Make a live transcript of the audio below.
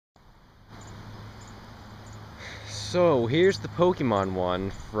So here's the Pokemon one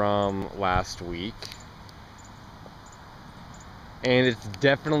from last week, and it's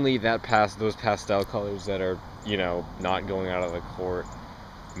definitely those pastel colors that are, not going out of the court.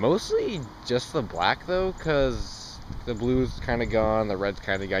 Mostly just the black though, because the blue's kind of gone, the red's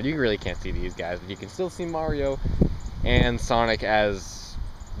kind of gone. You really can't see these guys, but you can still see Mario and Sonic as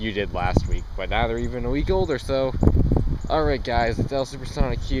you did last week, but now they're even a week older. So alright guys, it's El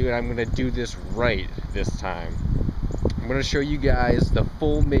Supersonic Q, and I'm going to do this right this time. I'm going to show you guys the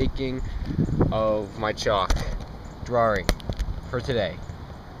full making of my chalk drawing for today.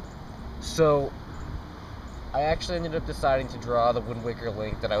 So I actually ended up deciding to draw the Wind Waker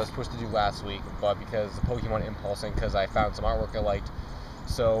Link that I was supposed to do last week, but because the Pokemon Impulsing, because I found some artwork I liked,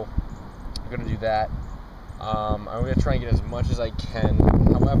 so I'm going to do that. I'm going to try and get as much as I can.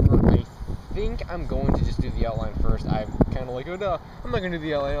 However, I think I'm going to just do the outline first. I'm kind of like, oh no, I'm not going to do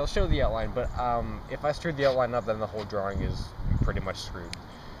the outline, I'll show the outline, but if I screwed the outline up, then the whole drawing is pretty much screwed.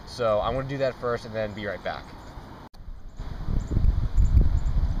 So I'm going to do that first and then be right back.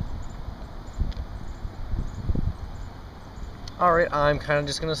 Alright, I'm kind of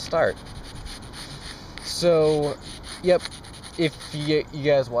just going to start. So, yep, if you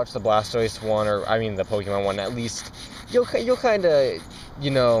guys watch the Blastoise one, or I mean the Pokemon one, at least you'll kind of,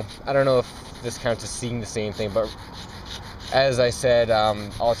 I don't know if this counts as seeing the same thing, but as I said,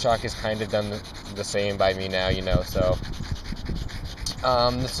 all chalk is kind of done the same by me now, so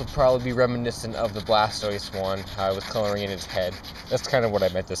this will probably be reminiscent of the Blastoise one, how I was coloring in its head. That's kind of what I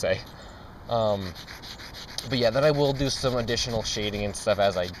meant to say. But yeah, then I will do some additional shading and stuff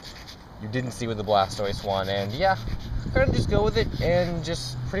as you didn't see with the Blastoise one, and yeah, kind of just go with it and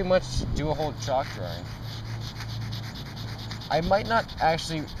just pretty much do a whole chalk drawing. I might not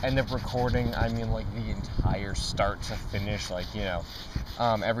actually end up recording, like the entire start to finish,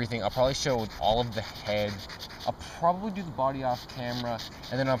 everything. I'll probably show all of the head. I'll probably do the body off camera,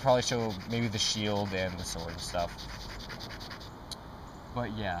 and then I'll probably show maybe the shield and the sword and stuff.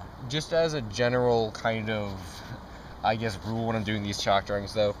 But yeah, just as a general kind of, rule when I'm doing these chalk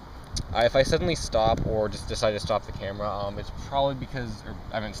drawings though, if I suddenly stop or just decide to stop the camera, it's probably because,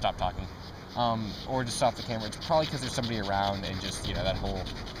 stop talking, or just stop the camera, it's probably because there's somebody around and just, that whole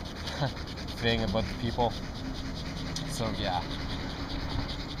thing about the people. So yeah.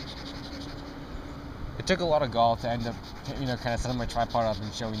 It took a lot of gall to end up, kind of setting my tripod up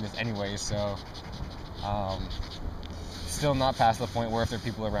and showing this anyway, so, still not past the point where if there are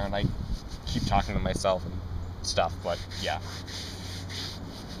people around, I keep talking to myself and stuff, but yeah.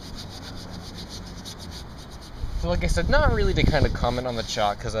 So like I said, not really to kind of comment on the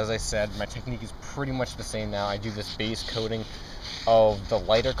chalk, because as I said, my technique is pretty much the same now. I do this base coating of the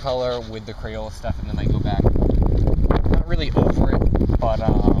lighter color with the Crayola stuff, and then I go back, not really over it, but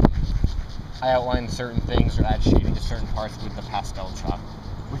I outline certain things or add shading to certain parts with the pastel chalk,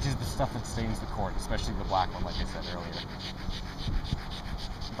 which is the stuff that stains the court, especially the black one, like I said earlier.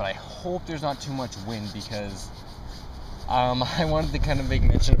 But I hope there's not too much wind, because I wanted to kind of make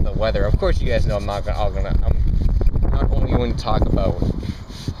mention of the weather. Of course, you guys know I'm not only going to talk about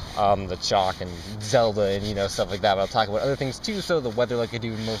the chalk and Zelda and stuff like that, but I'll talk about other things too. So the weather, like I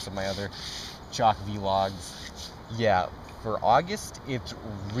do in most of my other chalk vlogs. Yeah, for August, it's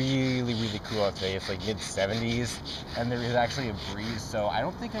really, really cool out today. It's like mid-70s, and there is actually a breeze, so I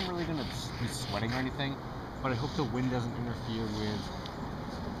don't think I'm really going to be sweating or anything, but I hope the wind doesn't interfere with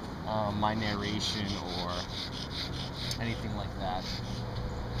my narration or anything like that.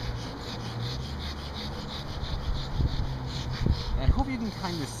 And I hope you can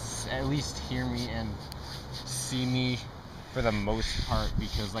kind of at least hear me and see me for the most part,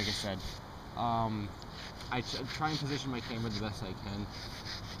 because like I said, I try and position my camera the best I can,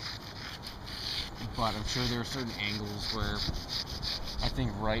 but I'm sure there are certain angles where I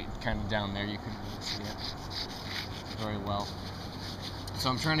think right kind of down there you couldn't really see it very well. So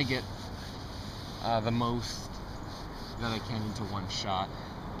I'm trying to get the most that I can into one shot.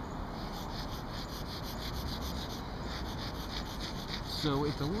 So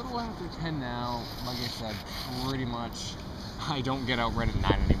it's a little after 10 now. Like I said, pretty much I don't get out right at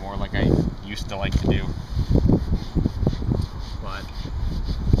 9 anymore like I used to like to do. But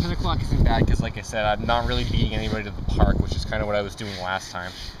 10 o'clock isn't bad, because like I said, I'm not really beating anybody to the park, which is kind of what I was doing last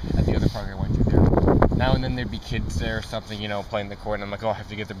time at the other park I went to there. Now and then there'd be kids there or something, playing the court, and I'm like, oh, I have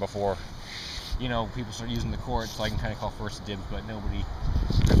to get there before, people start using the court, so I can kind of call first dibs, but nobody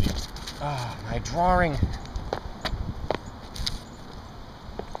really. My drawing.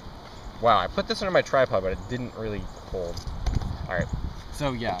 Wow, I put this under my tripod, but it didn't really hold. Alright,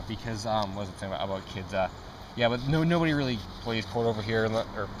 so yeah, because, what was I saying about kids? Yeah, but nobody really plays court over here,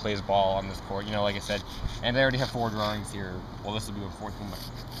 or plays ball on this court, you know, like I said. And I already have 4 drawings here. Well, this will be my 4th one, but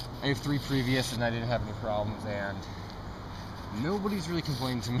I have 3 previous, and I didn't have any problems, and nobody's really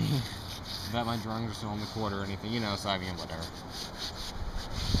complained to me that my drawings are still on the court or anything, you know, so I mean, whatever.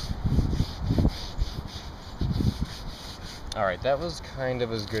 Alright, that was kind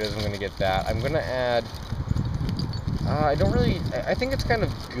of as good as I'm going to get that. I'm going to add, I think it's kind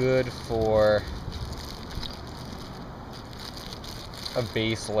of good for a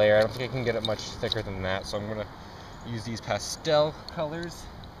base layer. I don't think I can get it much thicker than that, so I'm going to use these pastel colors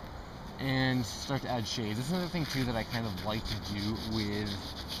and start to add shades. This is another thing too that I kind of like to do with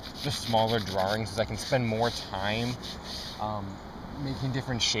the smaller drawings, is I can spend more time making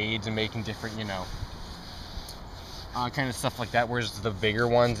different shades and making different, you know, kind of stuff like that. Whereas the bigger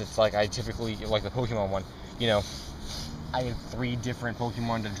ones, it's like I typically, like the Pokemon one, you know, I had 3 different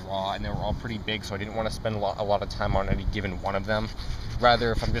Pokemon to draw, and they were all pretty big, so I didn't want to spend a lot of time on any given one of them.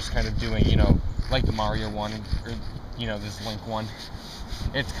 Rather, if I'm just kind of doing, you know, like the Mario one, or, you know, this Link one,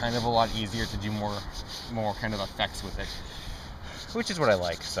 it's kind of a lot easier to do more kind of effects with it, which is what I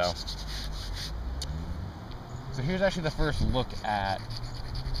like. So here's actually the first look at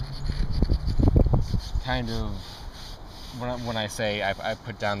kind of when I say I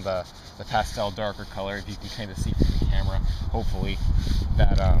put down the pastel darker color. If you can kind of see from the camera, hopefully,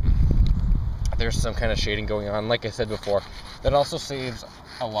 that there's some kind of shading going on. Like I said before, that also saves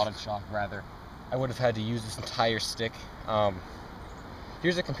a lot of chalk. Rather, I would have had to use this entire stick.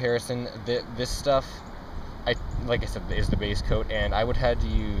 Here's a comparison. This stuff, like I said, is the base coat, and I would have had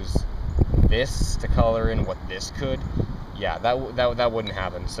to use this to color in what this could. Yeah, that wouldn't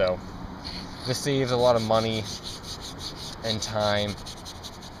happen. So this saves a lot of money and time,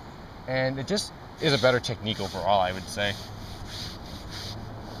 and it just is a better technique overall, I would say.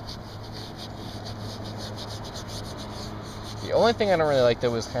 The only thing I don't really like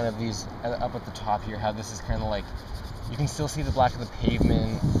though is kind of these up at the top here, how this is kind of like, you can still see the black of the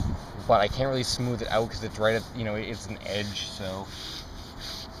pavement, but I can't really smooth it out because it's right at, you know, it's an edge. So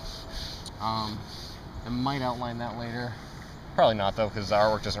I might outline that later. Probably not though, because the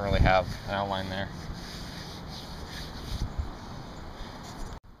artwork doesn't really have an outline there.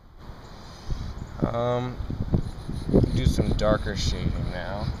 Do some darker shading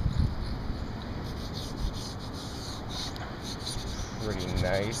now. Pretty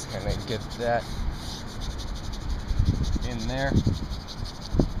nice, kind of get that in there.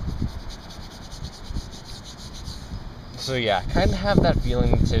 So yeah, kind of have that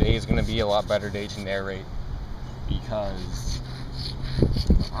feeling that today is going to be a lot better day to narrate, because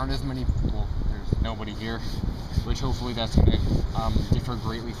there aren't as many people, there's nobody here, which hopefully that's going to differ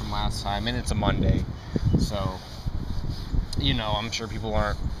greatly from last time, and it's a Monday, so, you know, I'm sure people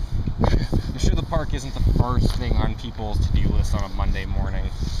aren't, I'm sure the park isn't the first thing on people's to-do list on a Monday morning,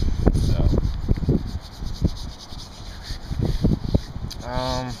 so,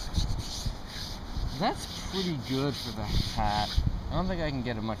 that's pretty good for the hat. I don't think I can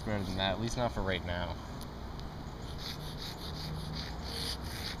get it much better than that, at least not for right now.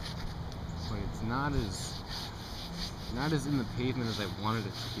 But it's not as in the pavement as I wanted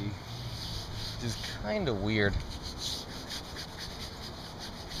it to be, which is kind of weird.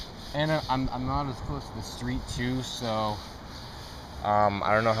 And I'm not as close to the street too, so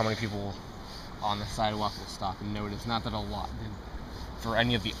I don't know how many people on the sidewalk will stop and notice. Not that a lot did for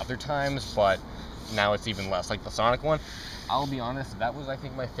any of the other times, but now it's even less. Like the Sonic one, I'll be honest, that was, I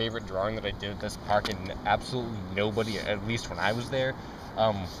think, my favorite drawing that I did at this park, and absolutely nobody, at least when I was there,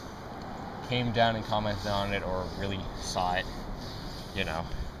 came down and commented on it or really saw it, you know.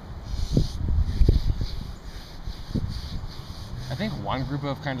 I think one group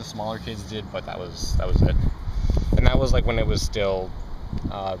of kind of smaller kids did, but that was it. And that was like when it was still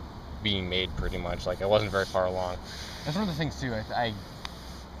being made, pretty much. Like, I wasn't very far along. That's one of the things too.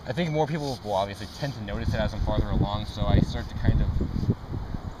 I think more people will obviously tend to notice it as I'm farther along, so I start to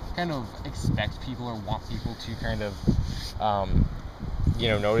kind of expect people or want people to kind of you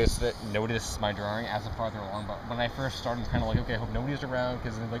know, notice my drawing as I'm farther along. But when I first started, kind of like, okay, I hope nobody's around,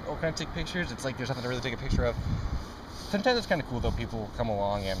 because they're like, oh, can I take pictures? It's like there's nothing to really take a picture of. Sometimes it's kind of cool though, people come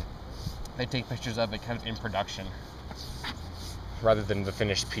along and they take pictures of it kind of in production rather than the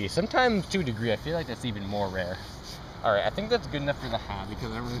finished piece. Sometimes, to a degree, I feel like that's even more rare. Alright, I think that's good enough for the hat,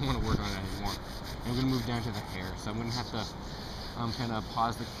 because I don't really want to work on it anymore. I'm going to move down to the hair, so I'm going to have to kind of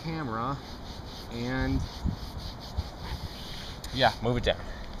pause the camera and, yeah, move it down.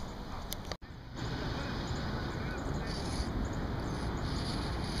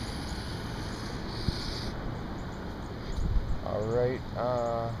 Alright,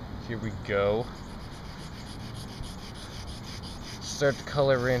 here we go. start to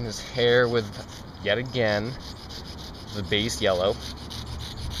color in his hair with, yet again, the base yellow.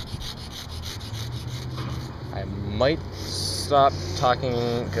 I might stop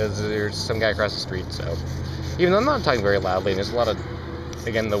talking because there's some guy across the street, so even though I'm not talking very loudly, and there's a lot of,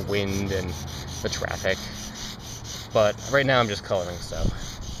 again, the wind and the traffic, but right now I'm just coloring, so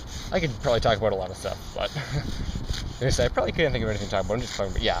I could probably talk about a lot of stuff, but I probably couldn't think of anything to talk about. I'm just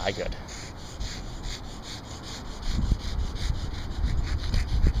coloring, but yeah, I could.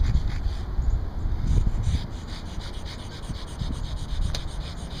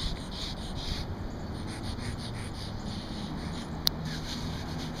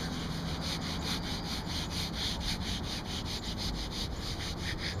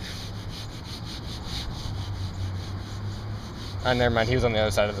 Never mind, he was on the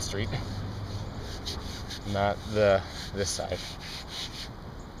other side of the street. Not this side.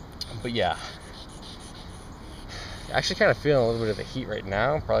 But yeah. Actually kind of feeling a little bit of the heat right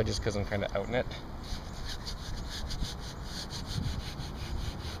now, probably just because I'm kind of out in it.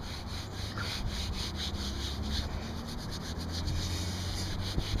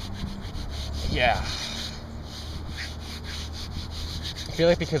 Yeah. I feel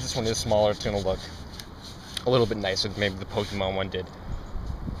like because this one is smaller, it's going to look a little bit nicer than maybe the Pokemon one did.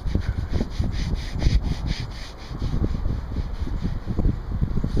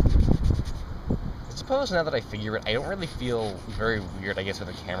 I suppose now that I figure it, I don't really feel very weird, I guess, with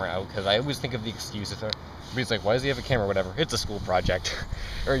the camera out, because I always think of the excuse if everybody's like, why does he have a camera, whatever, it's a school project,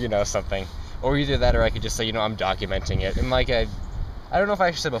 or, something, or either that, or I could just say, I'm documenting it, and like, I don't know if I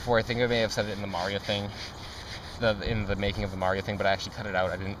actually said before, I think I may have said it in the Mario thing, in the making of the Mario thing, but I actually cut it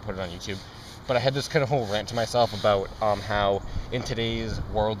out, I didn't put it on YouTube. But I had this kind of whole rant to myself about how in today's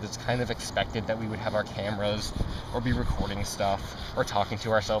world it's kind of expected that we would have our cameras or be recording stuff or talking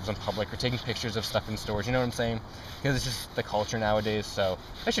to ourselves in public or taking pictures of stuff in stores, you know what I'm saying? Because it's just the culture nowadays, so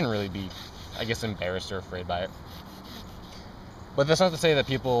I shouldn't really be, I guess, embarrassed or afraid by it. But that's not to say that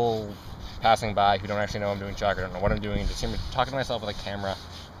people passing by who don't actually know I'm doing chalk or don't know what I'm doing, just hear me talking to myself with a camera.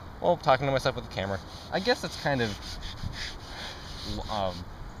 Well, talking to myself with a camera. I guess that's kind of...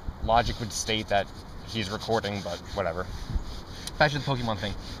 logic would state that he's recording, but whatever. Back to the Pokemon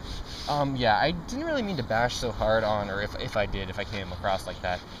thing. Yeah, I didn't really mean to bash so hard on, or if I came across like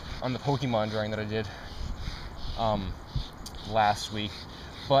that, on the Pokemon drawing that I did last week.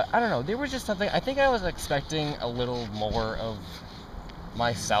 But I don't know, there was just something, I think I was expecting a little more of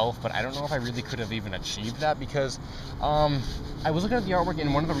myself, but I don't know if I really could have even achieved that, because I was looking at the artwork,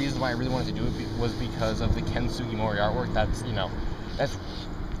 and one of the reasons why I really wanted to do it was because of the Ken Sugimori artwork.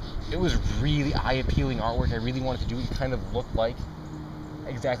 It was really eye-appealing artwork. I really wanted to do it kind of look like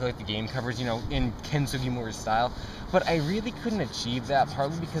exactly like the game covers, in Ken Sugimori's style. But I really couldn't achieve that,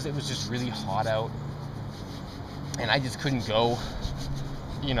 partly because it was just really hot out, and I just couldn't go,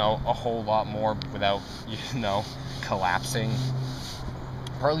 a whole lot more without, collapsing.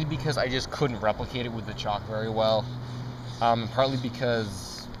 Partly because I just couldn't replicate it with the chalk very well. Partly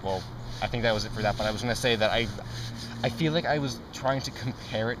because, well, I think that was it for that, but I was going to say that I feel like I was trying to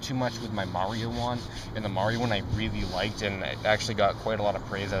compare it too much with my Mario one, and the Mario one I really liked, and it actually got quite a lot of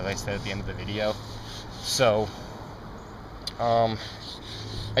praise, as I said at the end of the video. So, I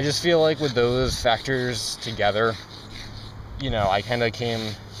just feel like with those factors together, I kind of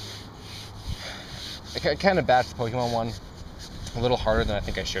batched the Pokemon one a little harder than I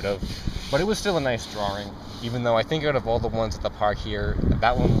think I should have, but it was still a nice drawing, even though I think out of all the ones at the park here,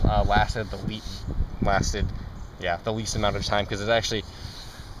 that one lasted the least amount of time, because it actually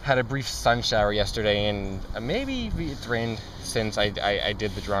had a brief sun shower yesterday, and maybe it's rained since I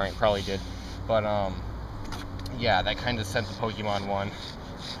did the drawing. It probably did, but yeah, that kind of sent the Pokemon one,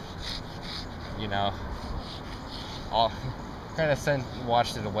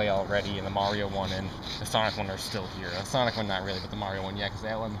 watched it away already, and the Mario one and the Sonic one are still here. The Sonic one not really, but the Mario one, yeah, because they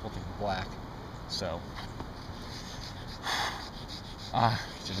outlined the whole thing in black. So,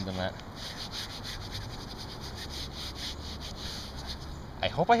 should have done that. I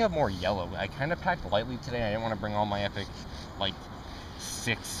hope I have more yellow. I kind of packed lightly today. I didn't want to bring all my epic,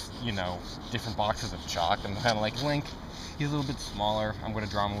 6, different boxes of chalk. I'm kind of like, Link, he's a little bit smaller. I'm going to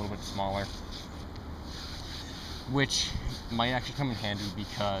draw him a little bit smaller. Which might actually come in handy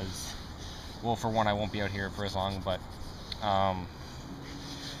because, well, for one, I won't be out here for as long, but,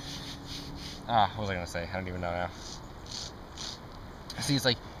 what was I going to say? I don't even know now. See, it's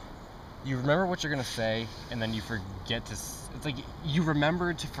like, you remember what you're going to say, and then you forget to... It's like, you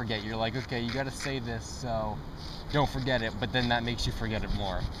remember to forget. You're like, okay, you got to say this, so don't forget it, but then that makes you forget it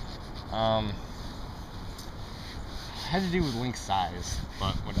more. It had to do with Link's size,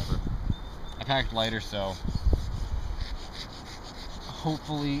 but whatever. I packed lighter, so...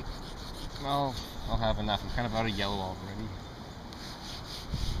 hopefully, well, I'll have enough. I'm kind of out of yellow already.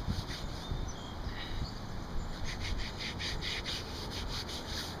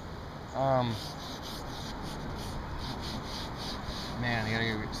 Man, I gotta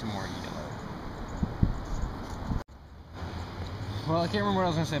go get some more yellow. Well, I can't remember what I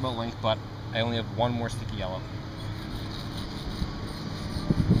was gonna say about length, but I only have one more sticky yellow.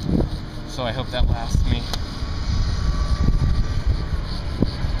 So I hope that lasts me.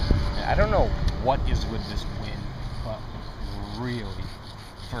 I don't know what is with this wind, but really,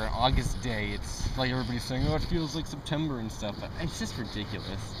 for an August day, it's like everybody's saying, oh, it feels like September and stuff, but it's just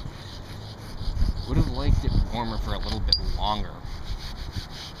ridiculous. Would have liked it warmer for a little bit longer.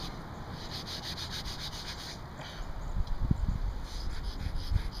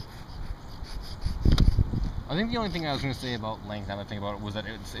 I think the only thing I was going to say about length, now that I think about it, was that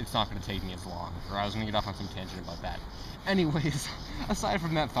it's not going to take me as long, or I was going to get off on some tangent about that. Anyways, aside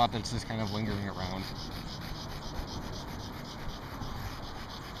from that thought that's just kind of lingering around.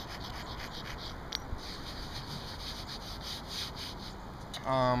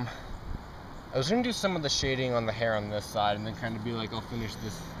 I was going to do some of the shading on the hair on this side, and then kind of be like, I'll finish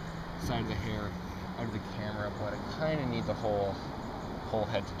this side of the hair out of the camera, but I kind of need the whole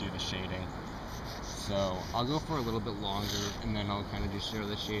head to do the shading. So I'll go for a little bit longer, and then I'll kind of just show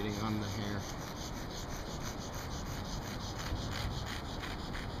the shading on the hair.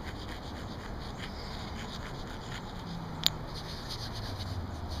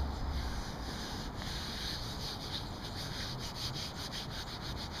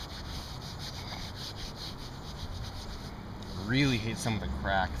 I really hate some of the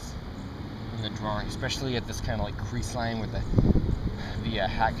cracks in the drawing, especially at this kind of like crease line with the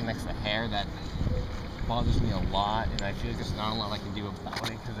hat connects the hair. That bothers me a lot, and I feel like there's not a lot I can do about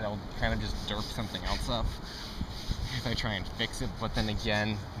it, because it'll kind of just derp something else up if I try and fix it. But then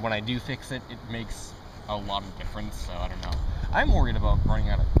again, when I do fix it, it makes a lot of difference, so I don't know. I'm worried about running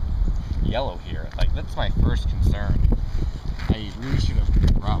out of yellow here. Like, that's my first concern. I really should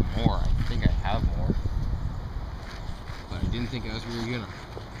have brought more. I think I have more, but I didn't think I was really gonna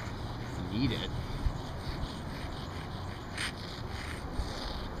need it.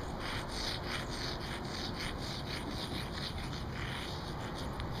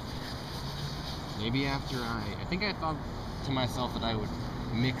 Maybe after I think I thought to myself that I would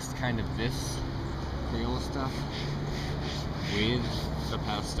mix kind of this Crayola stuff with the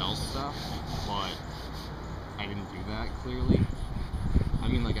pastel stuff, but I didn't do that, clearly. I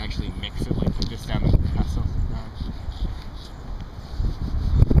mean, like, actually mix it, like, put this down and pastel down.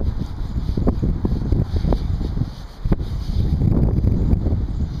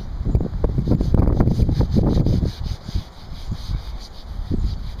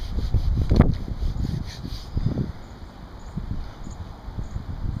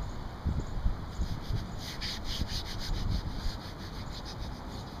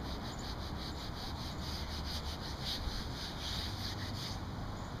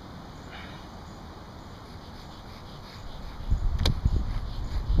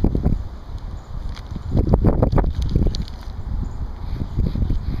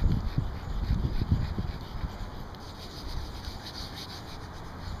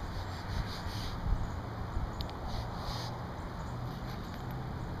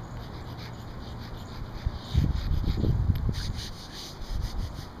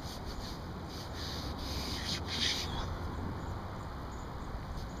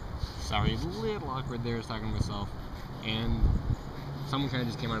 Sorry, a little awkward there, talking to myself, and someone kind of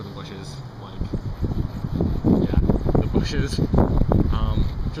just came out of the bushes, like, yeah, the bushes. I'm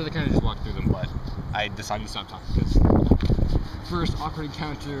sure they kind of just walked through them, but I decided to stop talking, because first awkward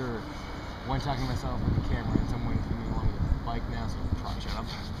encounter, one talking to myself with the camera, and someone coming along with a bike now, so I'll probably shut up.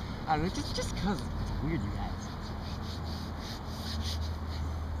 I don't know, just because it's weird, you guys.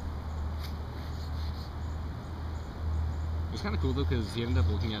 It was kind of cool though, because he ended up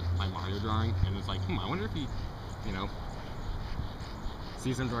looking at my Mario drawing and was like, I wonder if he, you know,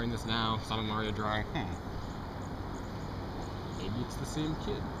 sees I'm drawing this now, saw my Mario drawing, maybe it's the same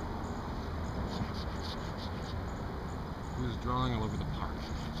kid who's drawing all over the park.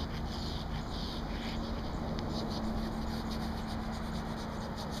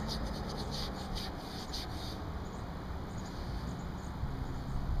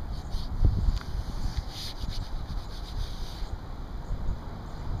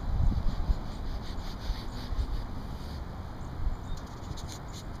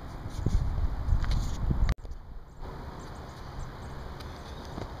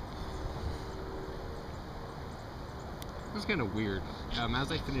 It was kind of weird.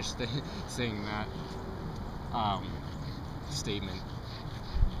 As I finished saying that statement,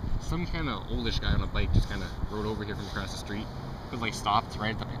 some kind of oldish guy on a bike just kind of rode over here from across the street, but like stopped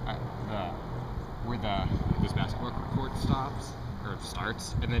right at where this basketball court stops or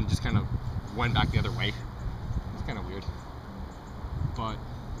starts, and then just kind of went back the other way. It's kind of weird, but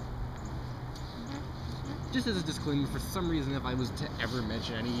just as a disclaimer, for some reason, if I was to ever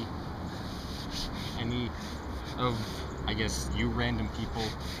mention any of, I guess, you random people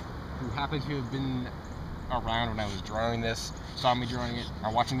who happen to have been around when I was drawing this, saw me drawing it,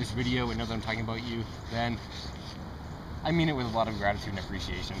 are watching this video and know that I'm talking about you, then I mean it with a lot of gratitude and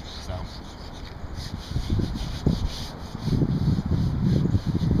appreciation. So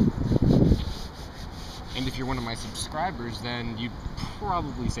and if you're one of my subscribers, then you'd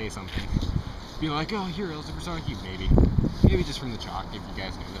probably say something. Be like, oh, here, I'll super sonic you, maybe. Maybe just from the chalk, if you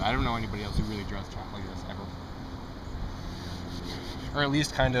guys know that. I don't know anybody else who really draws chalk like this, ever. Or at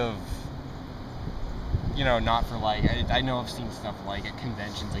least kind of, you know, not for like, I know I've seen stuff like at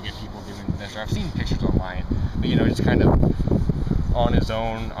conventions, I get people doing this, or I've seen pictures online, but you know, just kind of on his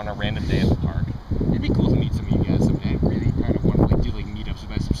own, on a random day at the park. It'd be cool to meet some of you guys someday. I really kind of want to like do like meetups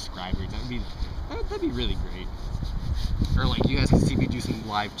with my subscribers. That'd be really great. Or like you guys can see me do some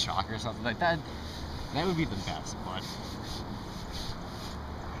live chalk or something like that. That would be the best. But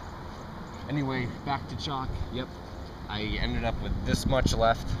anyway, back to chalk. Yep, I ended up with this much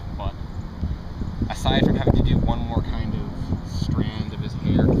left, but aside from having to do one more kind of strand of his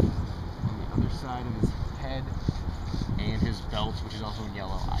hair on the other side of his head and his belt, which is also in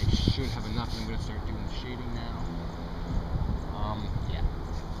yellow, I should have enough. I'm going to start doing the shading now. Yeah.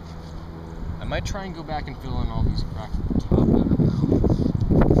 I might try and go back and fill in all these cracks at the top. I don't know.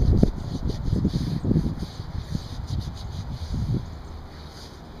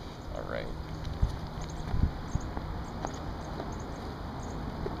 Alright.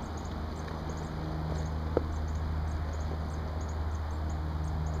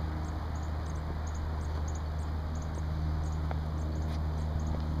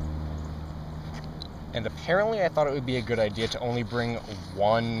 And apparently I thought it would be a good idea to only bring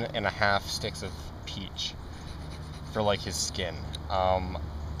 1.5 sticks of peach for like his skin.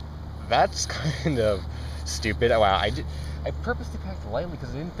 That's kind of stupid. Wow, I purposely packed lightly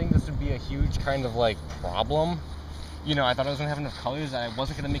because I didn't think this would be a huge kind of like problem. You know, I thought I was gonna have enough colors. I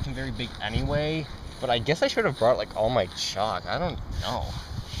wasn't gonna make him very big anyway, but I guess I should have brought like all my chalk. I don't know.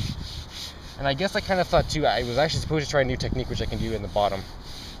 And I guess I kind of thought too, I was actually supposed to try a new technique which I can do in the bottom.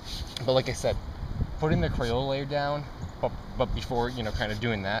 But like I said, putting the Crayola layer down, but before, you know, kind of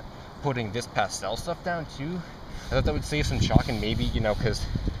doing that, putting this pastel stuff down too, I thought that would save some chalk. And maybe, you know, because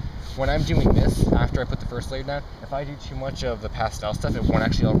when I'm doing this, after I put the first layer down, if I do too much of the pastel stuff, it won't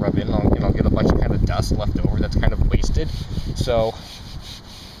actually all rub in, and I'll get a bunch of kind of dust left over that's kind of wasted. So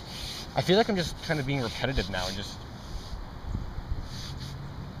I feel like I'm just kind of being repetitive now and just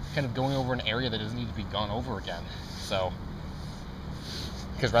kind of going over an area that doesn't need to be gone over again. So,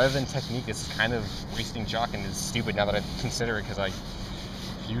 because rather than technique, it's kind of wasting chalk, and it's stupid now that I consider it because I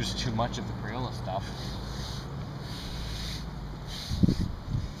used too much of the Crayola stuff.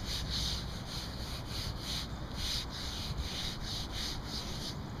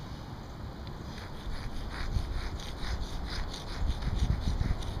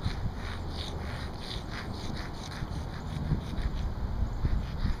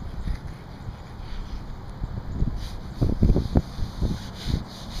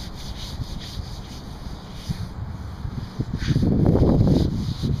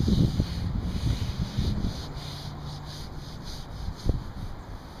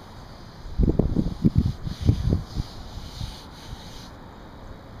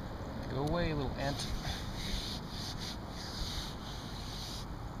 Away, little ant.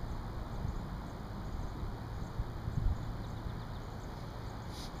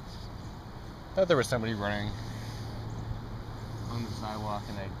 Thought there was somebody running on the sidewalk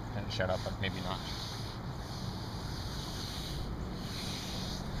and I kind of shut up, but maybe not.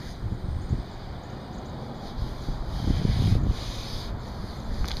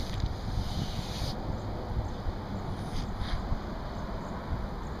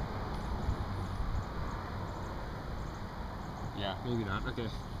 Yeah, maybe not. Okay.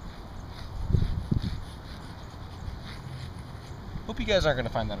 Hope you guys aren't going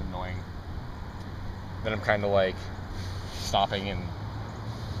to find that annoying. That I'm kind of like stopping and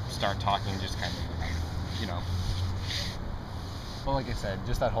start talking, just kind of, you know. But like I said,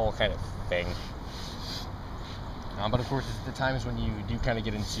 just that whole kind of thing. But of course, it's the times when you do kind of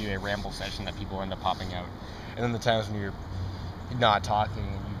get into a ramble session that people end up popping out. And then the times when you're not talking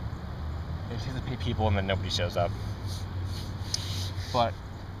and you anticipate people and then nobody shows up. But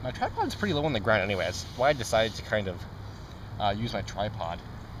my tripod's pretty low on the ground anyway. That's why I decided to kind of use my tripod.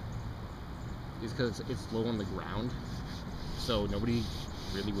 is because it's low on the ground, so nobody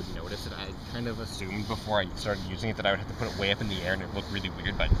really would notice it. I kind of assumed before I started using it that I would have to put it way up in the air and it looked really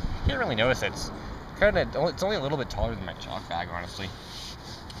weird, but you can't really notice it. It's only a little bit taller than my chalk bag, honestly.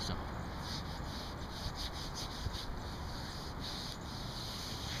 So.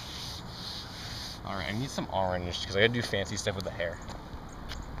 Alright, I need some orange because I gotta do fancy stuff with the hair.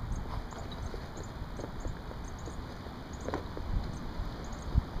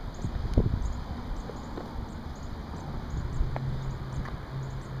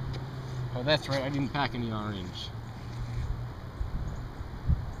 Oh, that's right, I didn't pack any orange.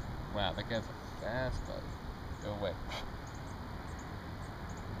 Wow, that guy's a fast bud. Go away.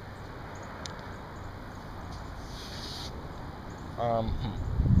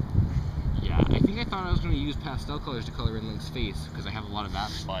 Yeah, I think I thought I was going to use pastel colors to color in Link's face, because I have a lot of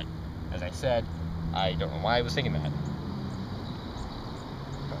that, but, as I said, I don't know why I was thinking that.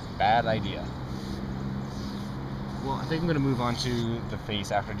 Bad idea. Well, I think I'm going to move on to the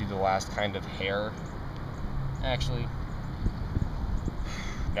face after I do the last kind of hair. Actually,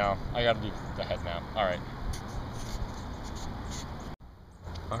 no, I gotta do the head now. Alright.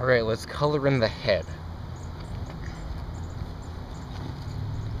 Alright, let's color in the head.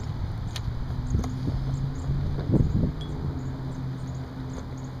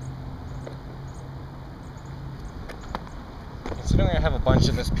 Considering I have a bunch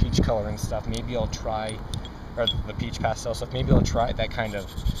of this peach coloring stuff, maybe I'll try, or the peach pastel stuff, maybe I'll try that kind of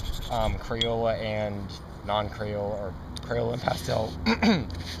Crayola and non-Crayola, or Crayola and pastel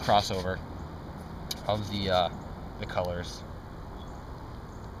crossover of the colors.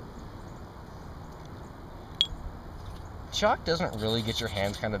 Chalk doesn't really get your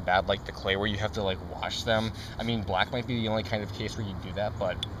hands kind of bad like the clay where you have to like wash them. I mean, black might be the only kind of case where you do that,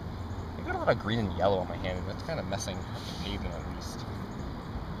 but I got a lot of green and yellow on my hand, and that's kind of messing up the pavement at least.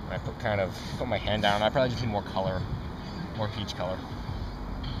 When I put my hand down, I probably just need more color, more peach color.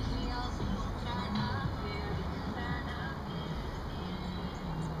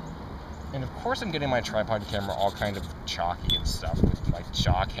 And of course I'm getting my tripod camera all kind of chalky and stuff with my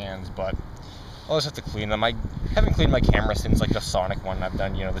chalk hands, but I'll just have to clean them. I haven't cleaned my camera since like the Sonic one I've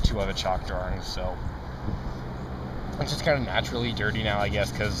done, you know, the 2 other chalk drawings, so it's just kind of naturally dirty now, I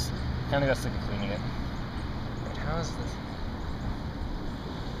guess, because I kind of got sick of cleaning it. Wait, how is this?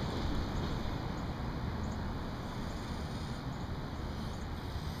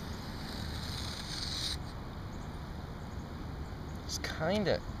 It's kind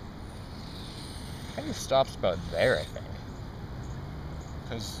of stops about there, I think,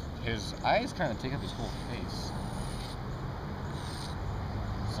 because his eyes kind of take up his whole face.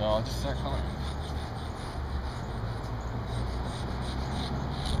 So I'll just start coloring.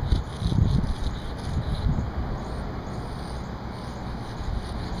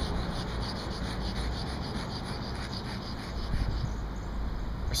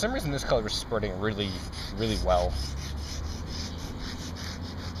 For some reason this color is spreading really, really well.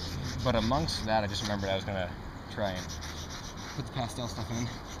 But amongst that, I just remembered I was going to try and put the pastel stuff in.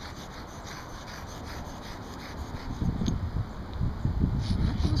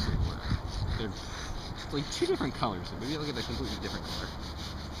 They're like 2 different colors, so maybe I'll get a completely different color.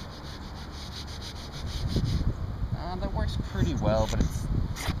 That works pretty well, but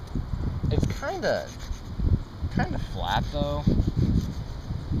it's kind of flat though.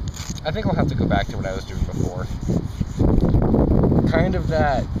 I think I'll have to go back to what I was doing before. Kind of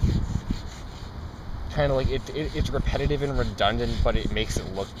like it's repetitive and redundant, but it makes it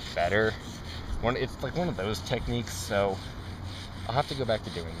look better. It's like one of those techniques, so I'll have to go back to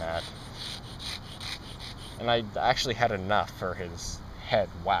doing that. And I actually had enough for his head.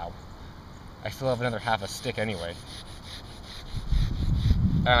 Wow. I still have another half a stick anyway.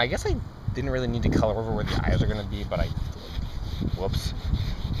 And I guess I didn't really need to color over where the eyes are going to be, but I did. Whoops.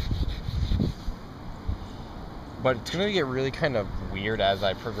 But it's going to get really kind of weird as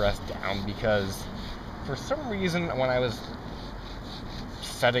I progress down, because for some reason when I was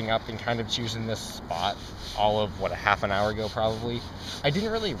setting up and kind of choosing this spot all of, what, a half an hour ago probably, I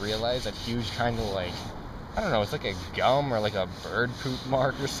didn't really realize that huge kind of like, I don't know, it's like a gum or like a bird poop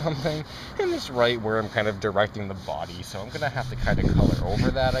mark or something, and it's right where I'm kind of directing the body, so I'm going to have to kind of color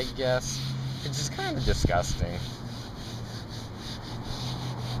over that, I guess. It's just kind of disgusting.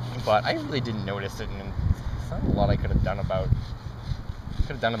 But I really didn't notice it, and there's not a lot I could have done about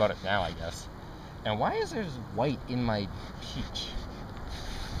it now, I guess. And why is there white in my peach?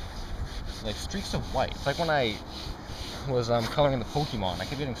 Like streaks of white. It's like when I was coloring the Pokemon, I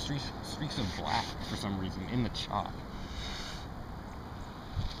kept getting streaks of black for some reason in the chalk.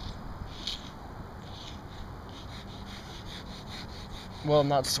 well,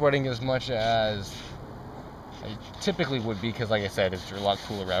 not sweating as much as I typically would be, because like I said, it's a lot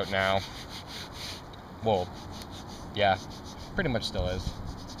cooler out now. Well, yeah, pretty much still is.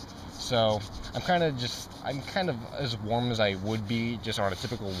 So I'm kind of as warm as I would be just on a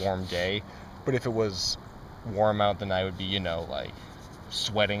typical warm day. But if it was warm out, then I would be, you know, like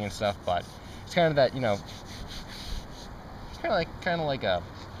sweating and stuff. But it's kind of that, you know, it's kind of like a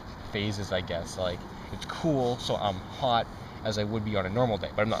phases, I guess. Like, it's cool, so I'm hot as I would be on a normal day,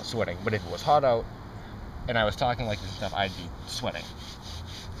 but I'm not sweating. But if it was hot out and I was talking like this and stuff, I'd be sweating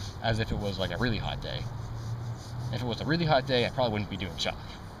as if it was like a really hot day. If it was a really hot day, I probably wouldn't be doing chalk.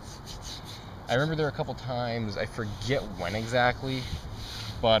 I remember there were a couple times, I forget when exactly,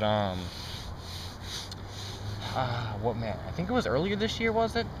 but I think it was earlier this year,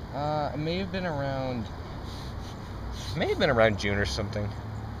 was it? It may have been around June or something.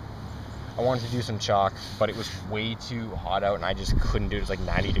 I wanted to do some chalk, but it was way too hot out and I just couldn't do it. It was like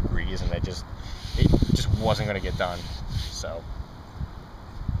 90 degrees and it just wasn't going to get done. So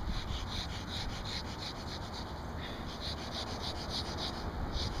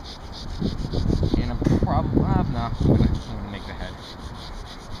and I'm gonna make the head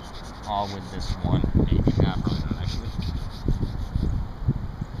all with this one, maybe not, probably not actually.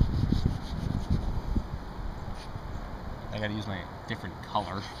 I gotta use my different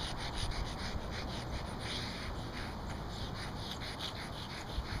color.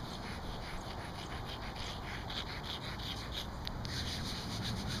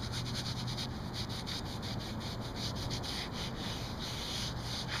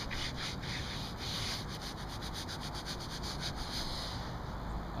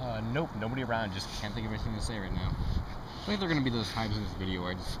 Nope, nobody around, just can't think of anything to say right now. I think there are going to be those times in this video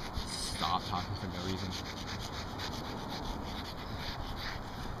where I just stop talking for no reason.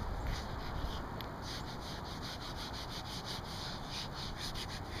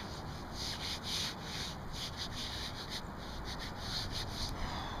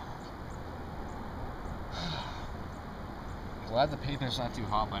 Glad the pavement's not too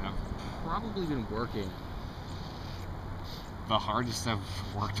hot, but I've probably been working the hardest I've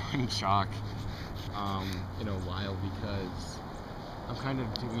worked on chalk in a while, because I'm kind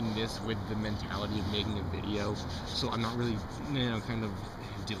of doing this with the mentality of making a video, so I'm not really, you know, kind of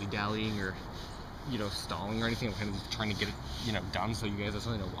dilly-dallying or, you know, stalling or anything. I'm kind of just trying to get it, you know, done so you guys have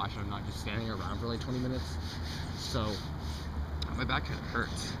something to watch and I'm not just standing around for like 20 minutes. So my back kind of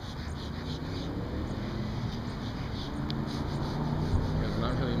hurts. Because I'm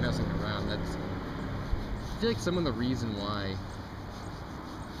not really messing around. I feel like some of the reason why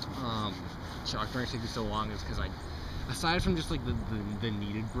chalk drawings take me so long is because aside from just like the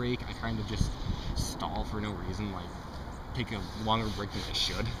needed break, I kind of just stall for no reason, like take a longer break than I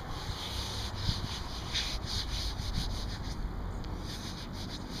should.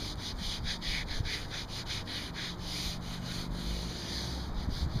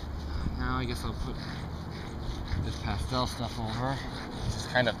 Now I guess I'll put this pastel stuff over. It's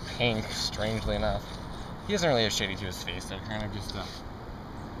kind of pink, strangely enough. He doesn't really have shading to his face, so kind of just a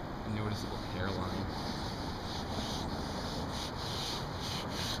noticeable hairline.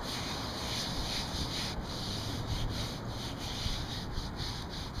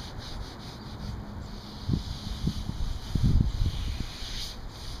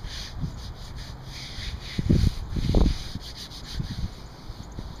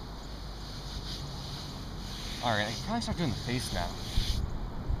 Alright, I can probably start doing the face now.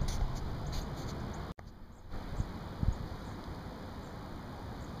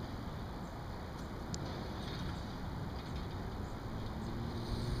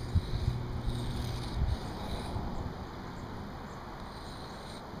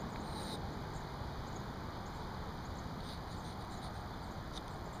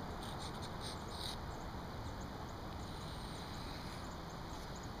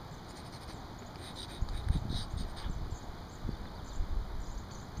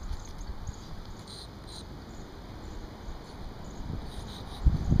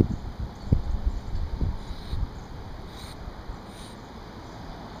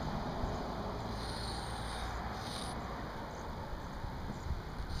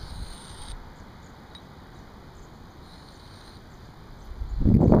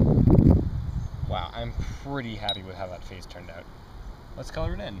 Wow, I'm pretty happy with how that face turned out. Let's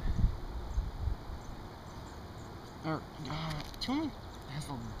color it in. Tillman has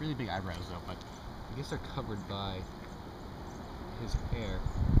really big eyebrows though, but I guess they're covered by his hair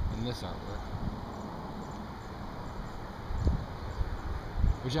in this artwork.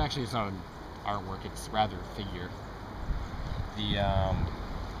 Which actually is not an artwork, it's rather a figure. The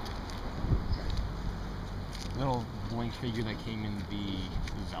little blank figure that came in the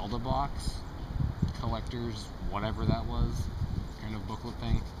Zelda box, collector's, whatever that was, kind of booklet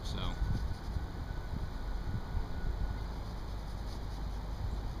thing, so.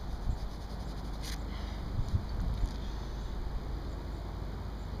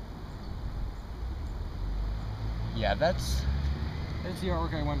 Yeah, that's the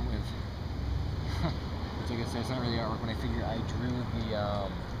artwork I went with. Like I said, it's not really artwork. When I figure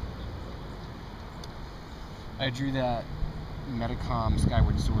I drew that Metacom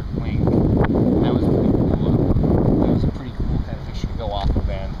Skyward Sword Link. That was pretty cool. That was a pretty cool kind of picture to go off of.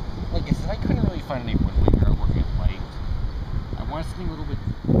 And like I said, I couldn't really find any woodwind artwork I liked. I wanted something a little bit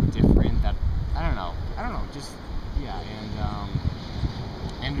different. That I don't know. Just yeah. And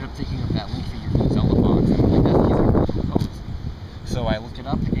ended up thinking of that Link figure from the Zelda box. And I'm like, that's easier to pose. So I looked it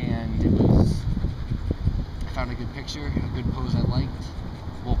up, and it was. I found a good picture, a good pose I liked.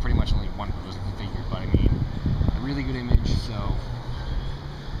 Well, pretty much only one pose of the figure, but I mean, a really good image, so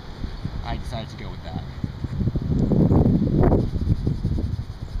I decided to go with that.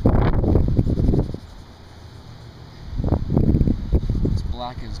 This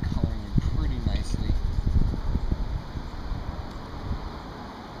black is coloring in pretty nicely.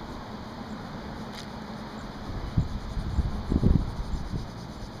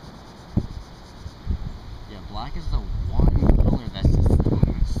 Yeah, black is the one color that's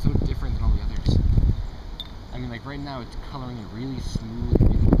just so different than all the others. I mean, like right now it's coloring in really smooth,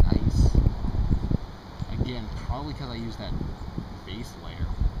 really nice. Again, probably because I used that base layer.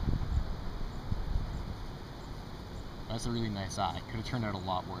 That's a really nice eye. Could have turned out a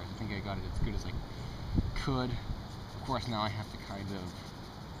lot worse. I think I got it as good as I could. Of course, now I have to kind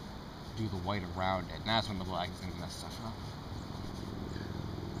of do the white around it, and that's when the black is going to mess stuff up.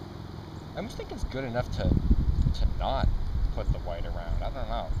 I just think it's good enough to not put the white around. I don't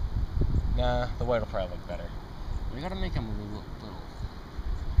know. Nah, the white will probably look better. We gotta make him a little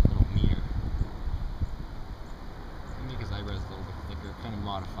neater. Make his eyebrows a little bit thicker, kind of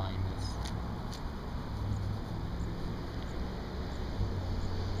modifying this.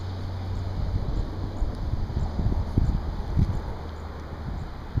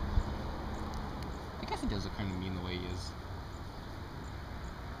 I guess he does look kind of mean the way he is.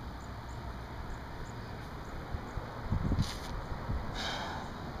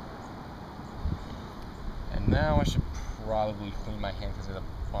 Now I should probably clean my hand because there's a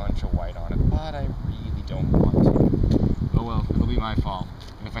bunch of white on it, but I really don't want to. Oh well, it'll be my fault.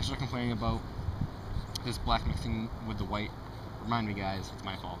 And if I start complaining about this black mixing with the white, remind me guys, it's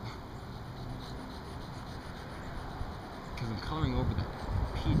my fault. Because I'm coloring over the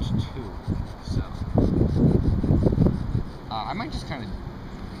peach too, so. I might just kind of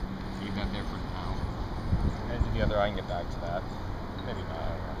leave that there for now. And do the other eye and get back to that. Maybe not, I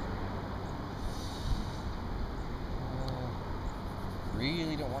don't know.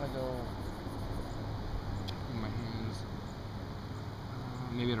 Really don't want to go in my hands.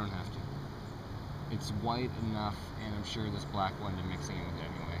 Maybe I don't have to. It's white enough, and I'm sure this black blended mixing in with it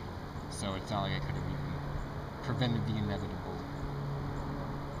anyway. So it's not like I could have even prevented the inevitable.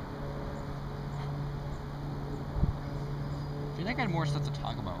 I feel like I had more stuff to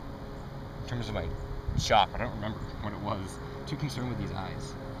talk about in terms of my shop. I don't remember what it was. Too concerned with these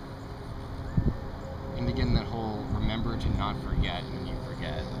eyes. And again, that whole remember to not forget, and then you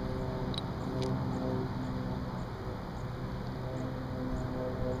forget.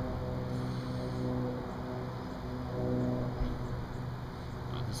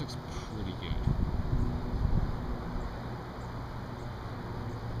 Oh, this looks pretty good.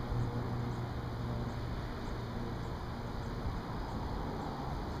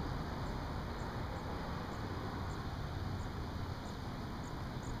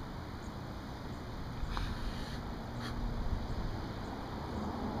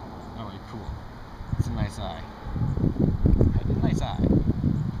 Cool. It's a nice eye. I did a nice eye.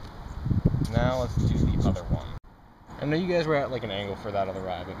 Now let's do the other one. I know you guys were at like an angle for that other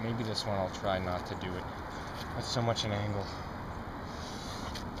eye, but maybe this one I'll try not to do it at so much an angle.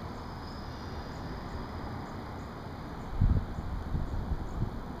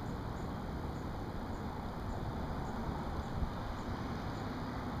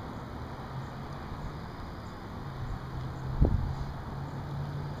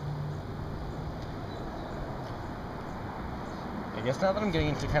 I guess now that I'm getting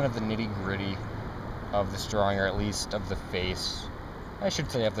into kind of the nitty-gritty of this drawing, or at least of the face, I should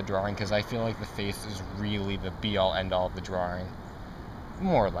say of the drawing, because I feel like the face is really the be-all, end-all of the drawing,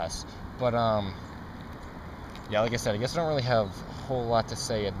 more or less. But, yeah, like I said, I guess I don't really have a whole lot to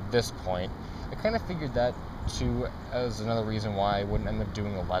say at this point. I kind of figured that, too, as another reason why I wouldn't end up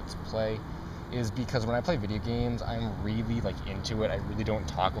doing a Let's Play, is because when I play video games, I'm really like into it. I really don't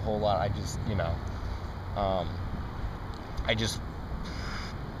talk a whole lot. I just, I just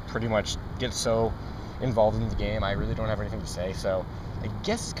pretty much get so involved in the game, I really don't have anything to say. So I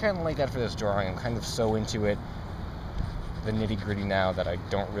guess it's kind of like that for this drawing. I'm kind of so into it, the nitty-gritty now, that I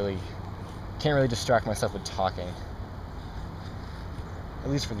can't really distract myself with talking. At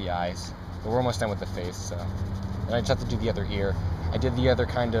least for the eyes. But we're almost done with the face, so. And I just have to do the other ear. I did the other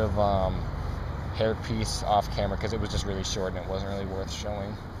kind of hair piece off camera because it was just really short and it wasn't really worth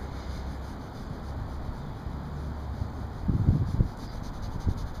showing.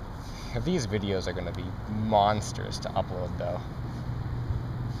 These videos are going to be monsters to upload, though.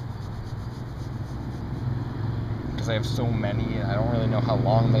 Because I have so many, and I don't really know how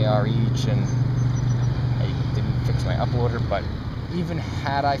long they are each, and I didn't fix my uploader, but even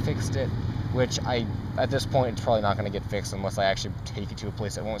had I fixed it, which at this point, it's probably not going to get fixed unless I actually take it to a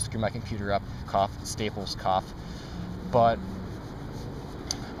place that won't screw my computer up, cough, Staples, cough. But,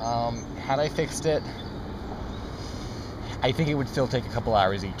 had I fixed it, I think it would still take a couple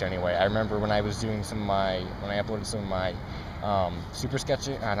hours each anyway. I remember when I was doing when I uploaded some of my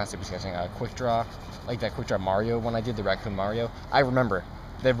quick draw, like that quick draw Mario, when I did the Raccoon Mario, I remember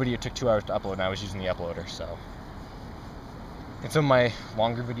that video took 2 hours to upload and I was using the uploader, so. And some of my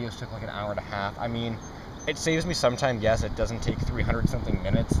longer videos took like an hour and a half. I mean, it saves me some time, yes, it doesn't take 300 something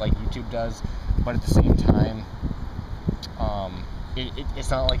minutes like YouTube does, but at the same time, it's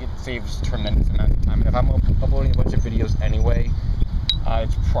not like it saves tremendous amount of time. And if I'm uploading a bunch of videos anyway,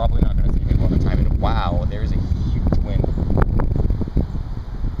 it's probably not going to save me a lot of time. And wow, there's a huge wind.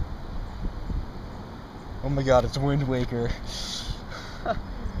 Oh my god, it's Wind Waker.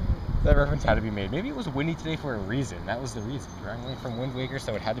 That reference had to be made. Maybe it was windy today for a reason. That was the reason. I'm going from Wind Waker,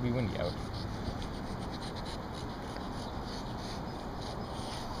 so it had to be windy out.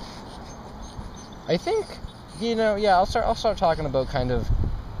 I think, I'll start talking about kind of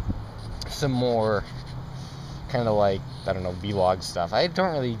some more kind of like, I don't know, vlog stuff. I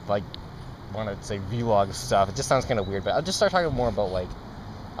don't really like want to say vlog stuff. It just sounds kind of weird, but I'll just start talking more about like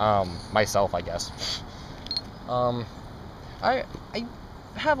myself, I guess. I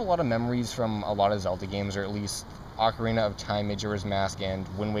have a lot of memories from a lot of Zelda games, or at least Ocarina of Time, Majora's Mask, and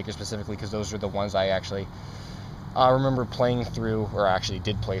Wind Waker specifically, because those are the ones I actually remember playing through, or actually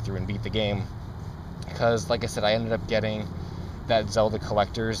did play through and beat the game. Because, like I said, I ended up getting that Zelda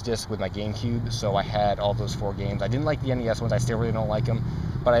Collector's Disc with my GameCube, so I had all those 4 games. I didn't like the NES ones, I still really don't like them,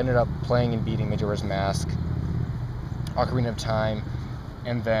 but I ended up playing and beating Majora's Mask, Ocarina of Time,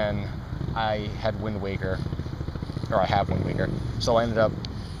 and then I had Wind Waker, or I have Wind Waker, so I ended up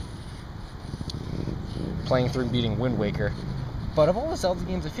playing through and beating Wind Waker. But of all the Zelda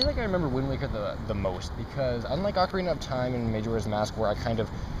games, I feel like I remember Wind Waker the most, because unlike Ocarina of Time and Majora's Mask, where I kind of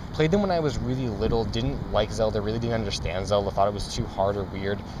played them when I was really little, didn't like Zelda, really didn't understand Zelda, thought it was too hard or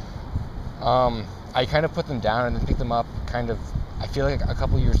weird, I kind of put them down and then picked them up kind of, I feel like a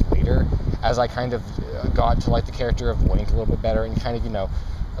couple years later, as I kind of got to like the character of Link a little bit better and kind of,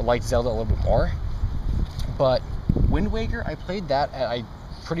 liked Zelda a little bit more. But Wind Waker, I played that at, I'm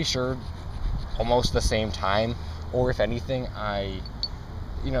pretty sure, almost the same time, or if anything, at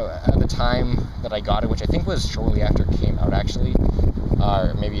the time that I got it, which I think was shortly after it came out, actually,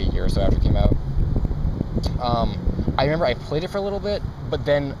 or maybe a year or so after it came out, I remember I played it for a little bit, but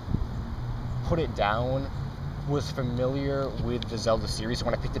then put it down, was familiar with the Zelda series, so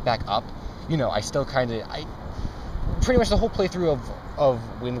when I picked it back up, I still pretty much the whole playthrough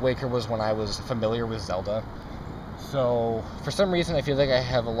of Wind Waker was when I was familiar with Zelda. So, for some reason, I feel like I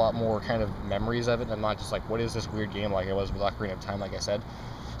have a lot more kind of memories of it, and I'm not just like, what is this weird game like I was with Ocarina of Time, like I said.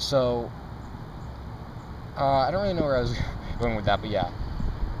 So, I don't really know where I was going with that, but yeah.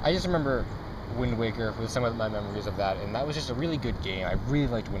 I just remember Wind Waker with some of my memories of that, and that was just a really good game. I really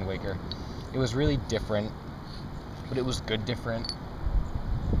liked Wind Waker. It was really different, but it was good different.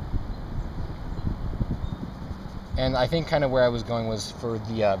 And I think kind of where I was going was for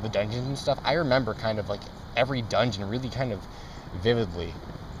the dungeons and stuff. I remember kind of like every dungeon really kind of vividly.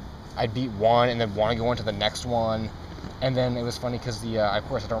 I'd beat one and then want to go on to the next one, and then it was funny because of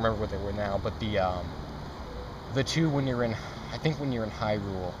course I don't remember what they were now, but the two when you're in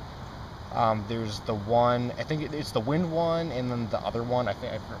Hyrule, there's the one, I think it's the wind one, and then the other one, I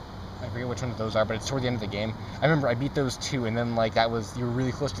forget which one of those are, but it's toward the end of the game. I remember I beat those two, and then like you were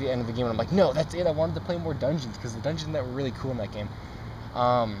really close to the end of the game, and I'm like, no, that's it, I wanted to play more dungeons, because the dungeons that were really cool in that game.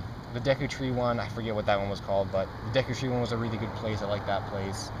 The Deku Tree one, I forget what that one was called, but the Deku Tree one was a really good place. I like that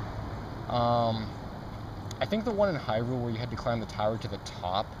place. I think the one in Hyrule where you had to climb the tower to the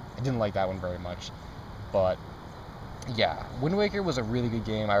top, I didn't like that one very much, but yeah, Wind Waker was a really good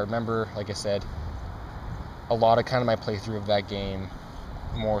game. I remember, like I said, a lot of kind of my playthrough of that game,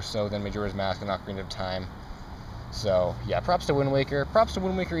 more so than Majora's Mask and Ocarina of Time. So, yeah, props to Wind Waker. Props to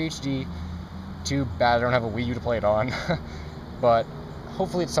Wind Waker HD. Too bad I don't have a Wii U to play it on. But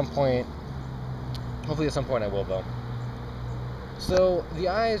hopefully at some point I will, though. So, the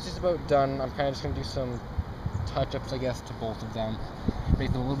eye is just about done. I'm kind of just going to do some touch-ups, I guess, to both of them.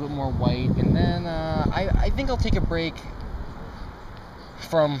 Make them a little bit more white. And then I think I'll take a break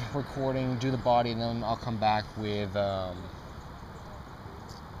from recording, do the body, and then I'll come back with the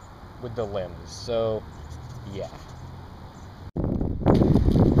limbs. So, yeah.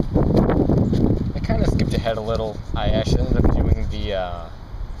 I kind of skipped ahead a little. I actually ended up doing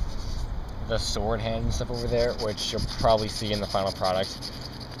the sword hand and stuff over there, which you'll probably see in the final product.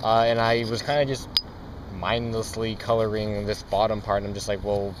 And I was kind of just mindlessly coloring this bottom part, and I'm just like,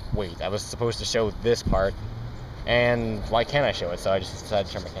 well, wait, I was supposed to show this part, and why can't I show it? So I just decided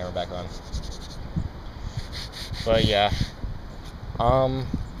to turn my camera back on. But yeah.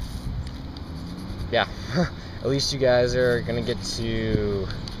 Yeah. At least you guys are gonna get to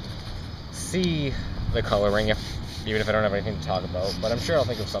see the coloring, even if I don't have anything to talk about, but I'm sure I'll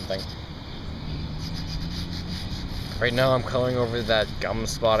think of something. Right now I'm coloring over that gum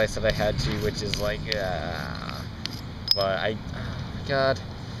spot I said I had to, which is like, but God,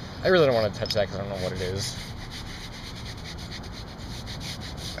 I really don't want to touch that because I don't know what it is.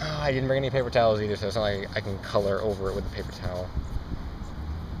 I didn't bring any paper towels either, so it's not like I can color over it with a paper towel.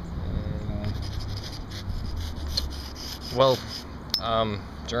 Well,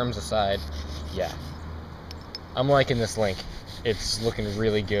 germs aside, yeah. I'm liking this Link. It's looking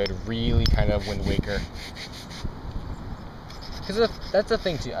really good, really kind of Wind Waker. Because that's the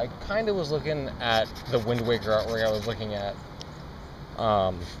thing too, I kind of was looking at the Wind Waker artwork, I was looking at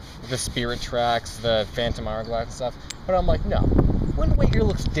the Spirit Tracks, the Phantom Hourglass and stuff, but I'm like, no, Wind Waker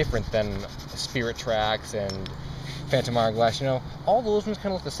looks different than Spirit Tracks and Phantom Hourglass, you know, all those ones kind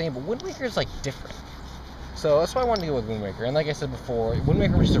of look the same, but Wind Waker is like different. So that's why I wanted to go with Wind Waker, and like I said before, Wind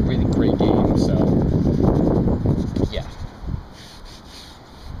Waker was just a really great game, so yeah.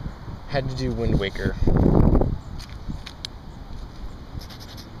 Had to do Wind Waker.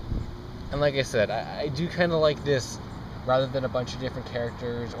 And like I said, I do kind of like this, rather than a bunch of different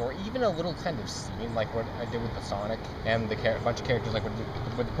characters, or even a little kind of scene, like what I did with the Sonic, and the bunch of characters like with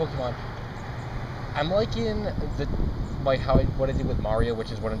the Pokemon. I'm liking what I did with Mario,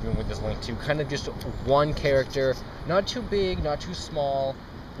 which is what I'm doing with this Link too. Kind of just one character, not too big, not too small,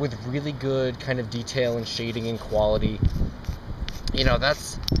 with really good kind of detail and shading and quality. You know,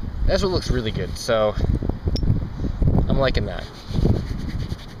 that's what looks really good. So I'm liking that.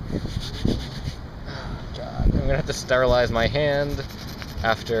 God, I'm gonna have to sterilize my hand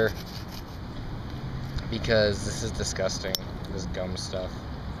after, because this is disgusting. This gum stuff.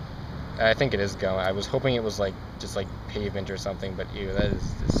 I think it is gum. I was hoping it was like just like pavement or something, but ew, that is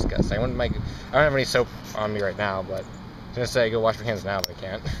disgusting. I don't have any soap on me right now, but I was gonna say go wash your hands now, but I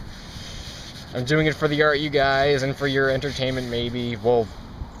can't. I'm doing it for the art, you guys, and for your entertainment, maybe. Well,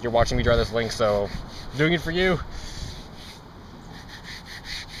 you're watching me draw this Link, so I'm doing it for you.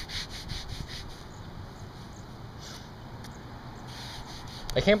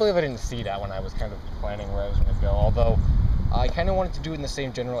 I can't believe I didn't see that when I was kind of planning where I was going to go, although I kind of wanted to do it in the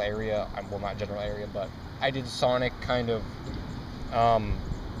same general area. Well, not general area, but I did Sonic kind of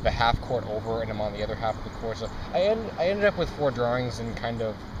the half court over, and I'm on the other half of the court. So I ended up with 4 drawings and kind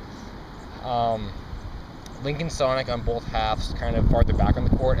of Link and Sonic on both halves, kind of farther back on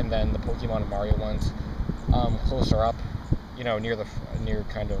the court, and then the Pokemon and Mario ones closer up, you know, near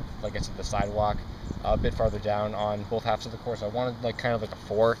kind of, like I said, the sidewalk, a bit farther down on both halves of the court. So I wanted like kind of like a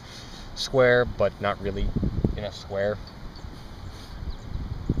 4 square, but not really in a square.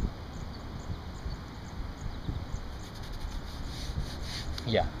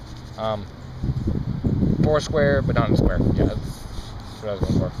 Yeah. 4 square, but not in a square. Yeah, that's what I was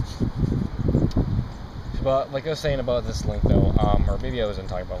going for. But like I was saying about this Link though, or maybe I wasn't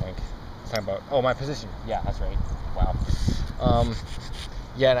talking about Link. I was talking about, my position. Yeah, that's right. Wow.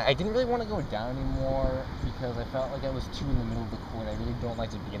 Yeah, and I didn't really want to go down anymore because I felt like I was too in the middle of the court. I really don't like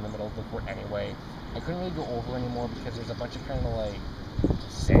to be in the middle of the court anyway. I couldn't really go over anymore because there's a bunch of kind of like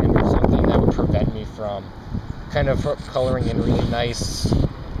sand or something that would prevent me from kind of coloring in really nice,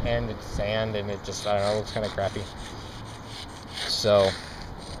 and it's sand and it just, I don't know, it looks kind of crappy. So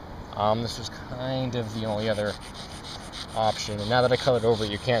this was kind of the only other option, and now that I colored over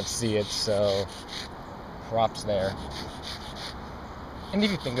you can't see it, so props there. And if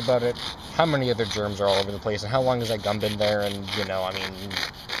you think about it, how many other germs are all over the place, and how long has that gum been there? And, you know, I mean,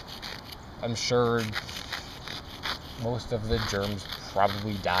 I'm sure most of the germs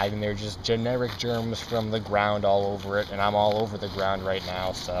probably died, and they're just generic germs from the ground all over it, and I'm all over the ground right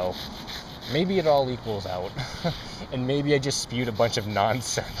now, so maybe it all equals out. And maybe I just spewed a bunch of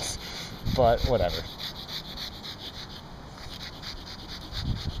nonsense, but whatever.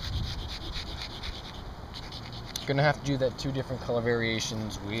 Gonna have to do that 2 different color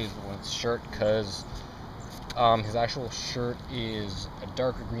variations with one's shirt, because his actual shirt is a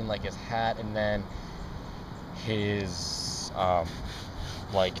darker green like his hat, and then his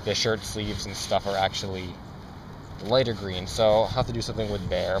like the shirt sleeves and stuff are actually lighter green. So I'll have to do something with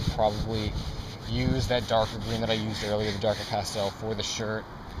there. Probably use that darker green that I used earlier, the darker pastel, for the shirt,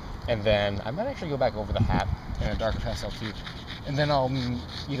 and then I might actually go back over the hat in a darker pastel too. And then I'll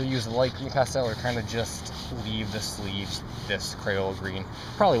either use the light green pastel or kind of just leave the sleeves this Crayola green.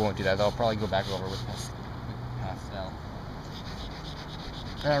 Probably won't do that though. I'll probably go back over with pastel.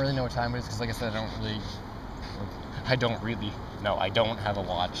 I don't really know what time it is because, like I said, I don't have a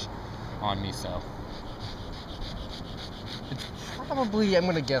watch on me, so it's probably, I'm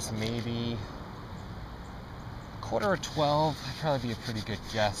gonna guess, maybe 11:45. That'd probably be a pretty good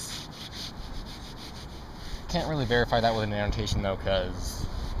guess. Can't really verify that with an annotation though, because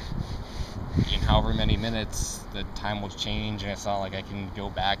in however many minutes the time will change, and it's not like I can go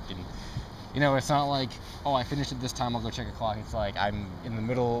back and, it's not like, oh, I finished at this time, I'll go check a clock. It's like I'm in the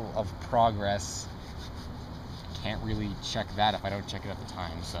middle of progress. Can't really check that if I don't check it at the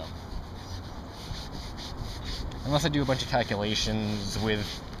time, so unless I do a bunch of calculations with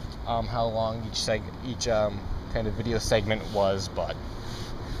how long each kind of video segment was, but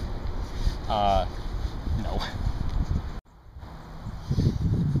no.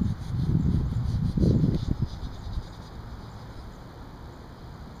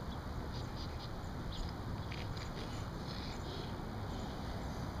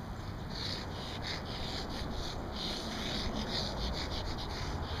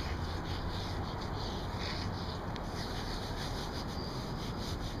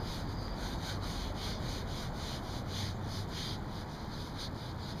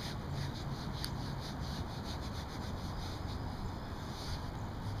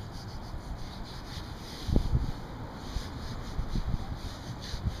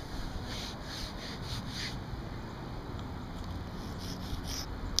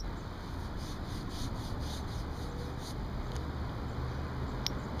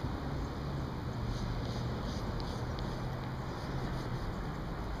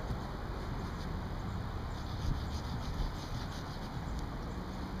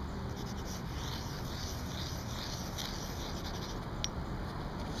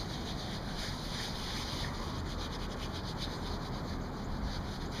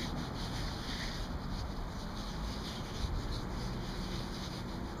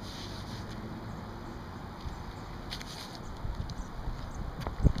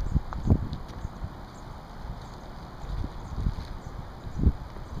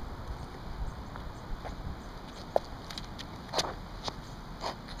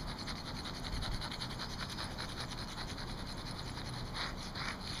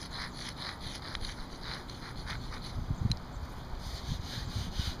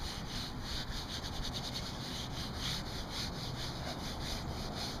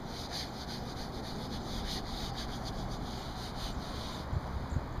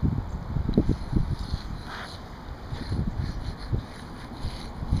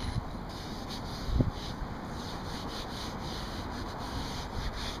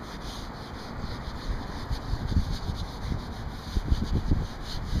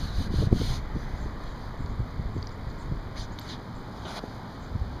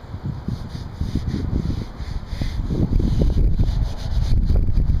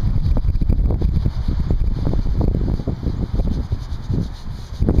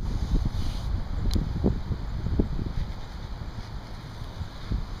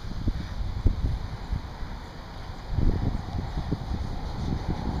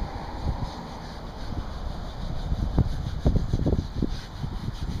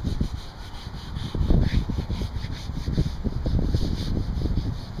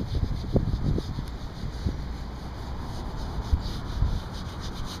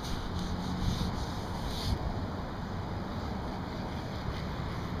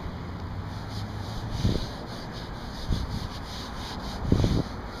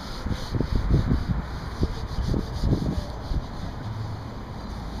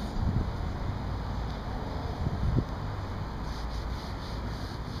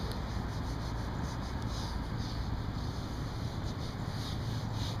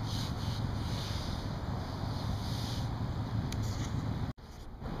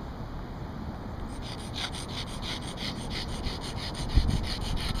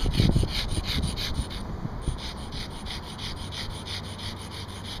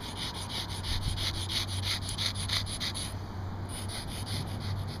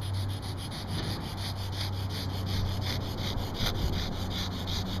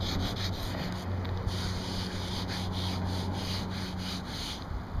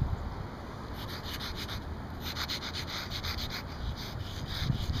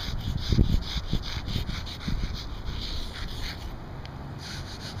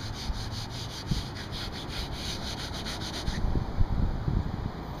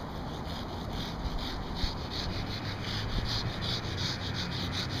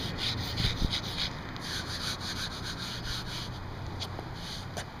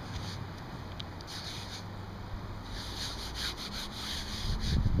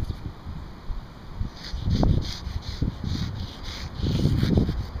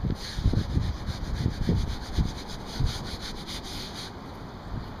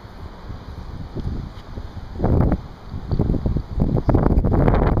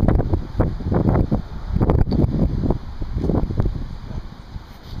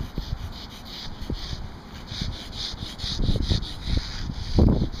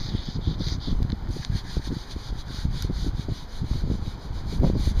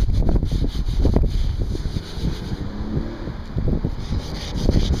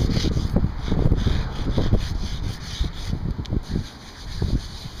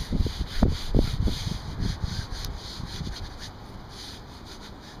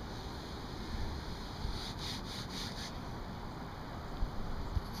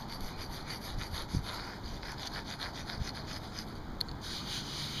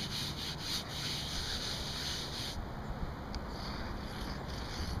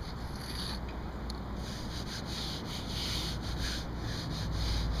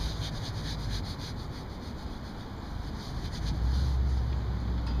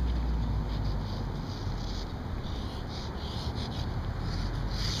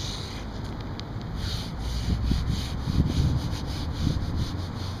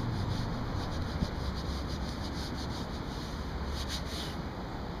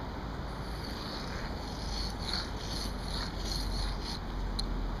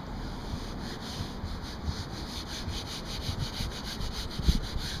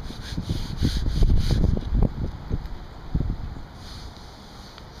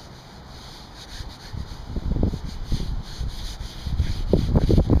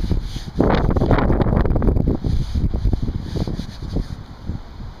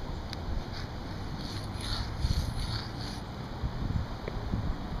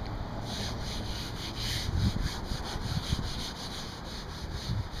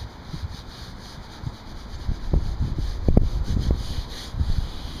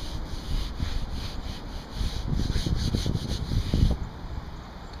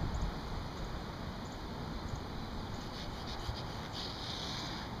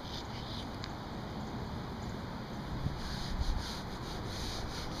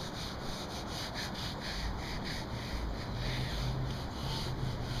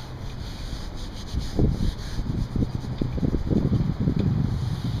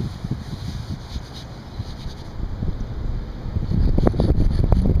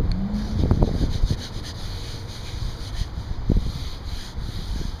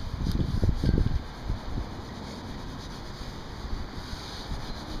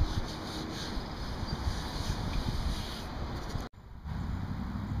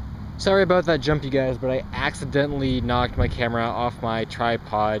 Sorry about that jump, you guys, but I accidentally knocked my camera off my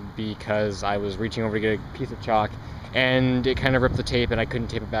tripod because I was reaching over to get a piece of chalk, and it kind of ripped the tape and I couldn't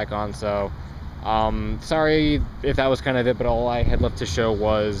tape it back on, so sorry if that was kind of it, but all I had left to show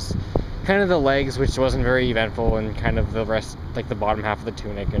was kind of the legs, which wasn't very eventful, and kind of the rest, like the bottom half of the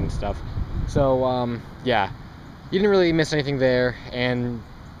tunic and stuff. So yeah, you didn't really miss anything there, and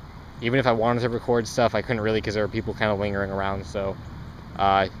even if I wanted to record stuff, I couldn't really because there were people kind of lingering around, so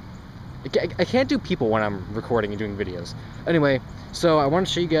I can't do people when I'm recording and doing videos. Anyway, so I want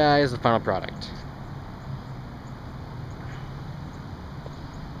to show you guys the final product.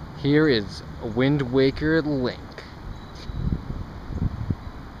 Here is Wind Waker Link.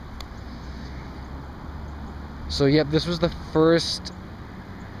 So yep, this was the first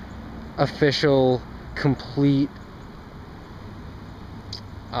official, complete,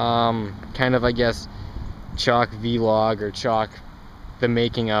 kind of, I guess, chalk vlog, or chalk the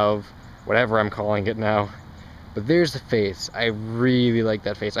making of, whatever I'm calling it now. But there's the face. I really like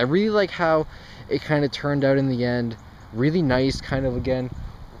that face. I really like how it kind of turned out in the end. Really nice, kind of, again.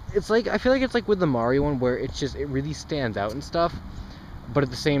 It's like, I feel like it's like with the Mario one, where it's just, it really stands out and stuff. But at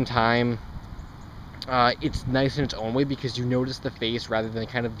the same time, it's nice in its own way because you notice the face rather than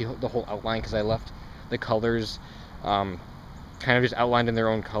kind of the whole outline, because I left the colors kind of just outlined in their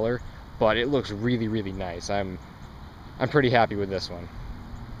own color. But it looks really, really nice. I'm pretty happy with this one.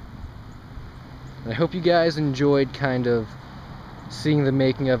 And I hope you guys enjoyed kind of seeing the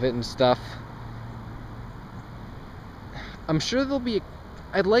making of it and stuff. I'm sure there'll be,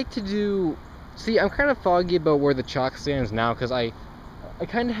 I'd like to do, see, I'm kind of foggy about where the chalk stands now, because I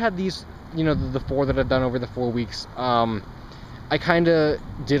kind of had these, you know, the 4 that I've done over the 4 weeks. I kind of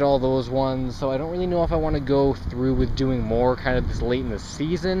did all those ones, so I don't really know if I want to go through with doing more kind of this late in the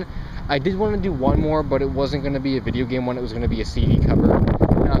season. I did want to do one more, but it wasn't going to be a video game one, it was going to be a CD cover.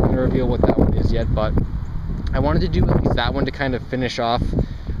 I'm not going to reveal what that one is yet, but I wanted to do at least that one to kind of finish off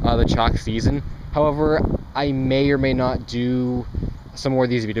the chalk season. However, I may or may not do some more of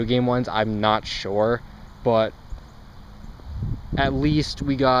these video game ones, I'm not sure, but at least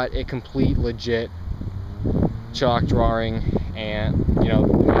we got a complete, legit chalk drawing, and, you know,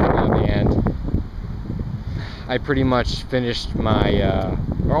 and I pretty much finished my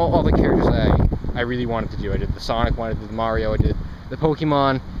all the characters I really wanted to do. I did the Sonic one, I did the Mario, I did the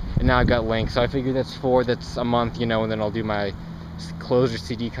Pokemon, and now I've got Link. So I figured that's 4, that's a month, you know, and then I'll do my closer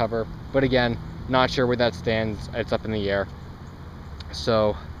CD cover. But again, not sure where that stands. It's up in the air.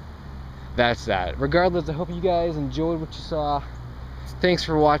 So that's that. Regardless, I hope you guys enjoyed what you saw. Thanks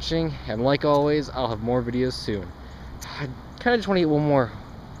for watching, and like always, I'll have more videos soon. I kind of just want to get one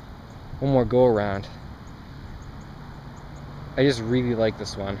more go around. I just really like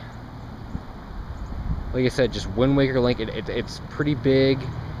this one. Like I said, just Wind Waker Link. It's pretty big.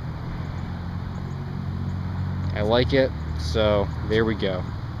 I like it. So there we go.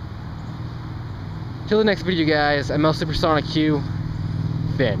 Till the next video, guys. I'm Supersonic Q.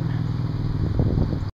 Finn.